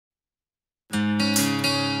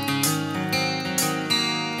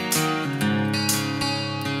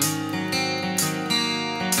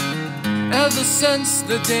ever since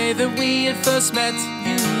the day that we had first met.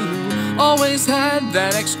 You always had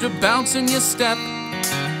that extra bounce in your step,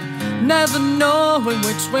 never knowing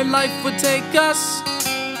which way life would take us.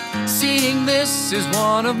 Seeing this is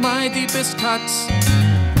one of my deepest cuts.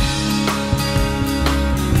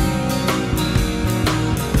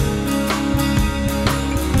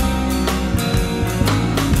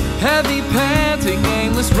 Heavy panting,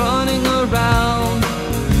 aimless running around,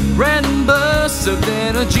 random bursts of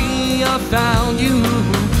energy I found. You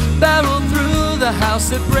barreled through the house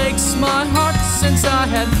that breaks my heart, since I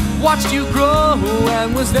had watched you grow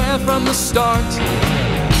and was there from the start.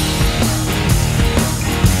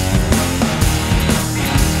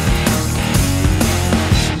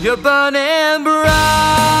 You're burning bright,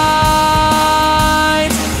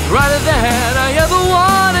 brighter than I ever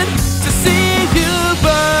wanted to see you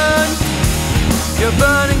burn. You're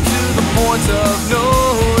burning to the point of no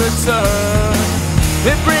return.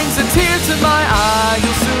 It brings a tear to my eye.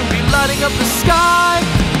 You'll soon be lighting up the sky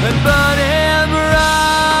and burning bright.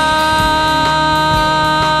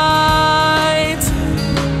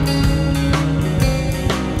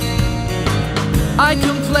 I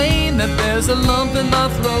complain that there's a lump in my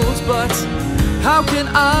throat, but how can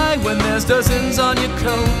I when there's dozens on your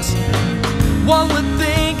coat? One would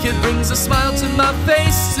think it brings a smile to my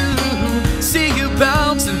face to see you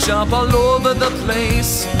bounce and jump all over the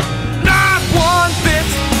place. Not one bit.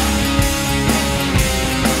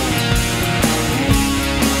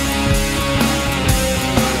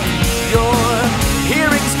 Your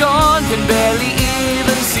hearing's gone, can barely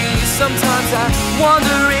even see. Sometimes I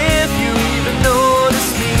wonder if you even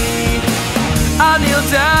notice me. I kneel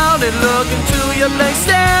down and look into your blank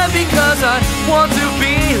stare, because I want to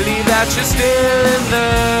believe that you're still in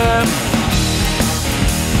there.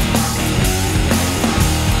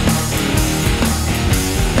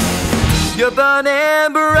 You're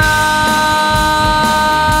burning bright,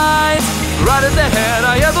 brighter than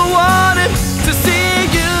I ever wanted to see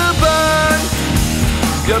you burn.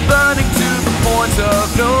 You're burning to the point of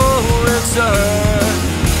no return.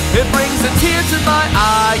 It brings a tear to my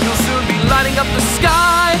eye. You'll soon be lighting up the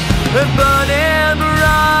sky and burning bright.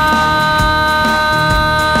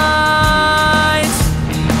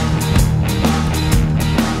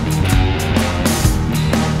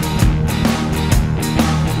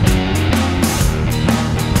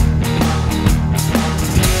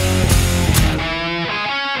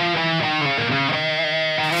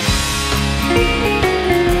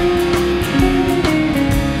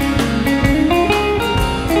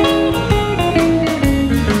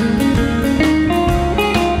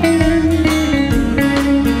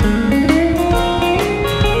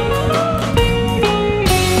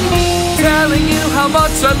 How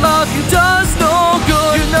much I love you does no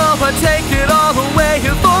good. You know I'd take it all away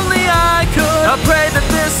if only I could. I pray that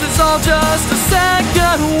this is all just a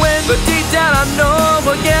second wind, but deep down I know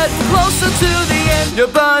we're getting closer to the end.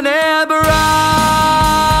 You're burning bright,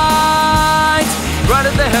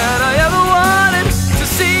 brighter than I ever wanted to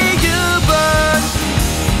see you burn.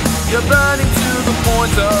 You're burning to the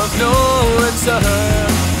point of no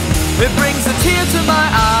return. It brings a tear to my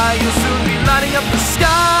eye. You'll soon be lighting up the sky,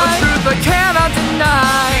 a truth I cannot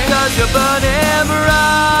deny, because you're burning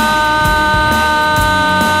bright.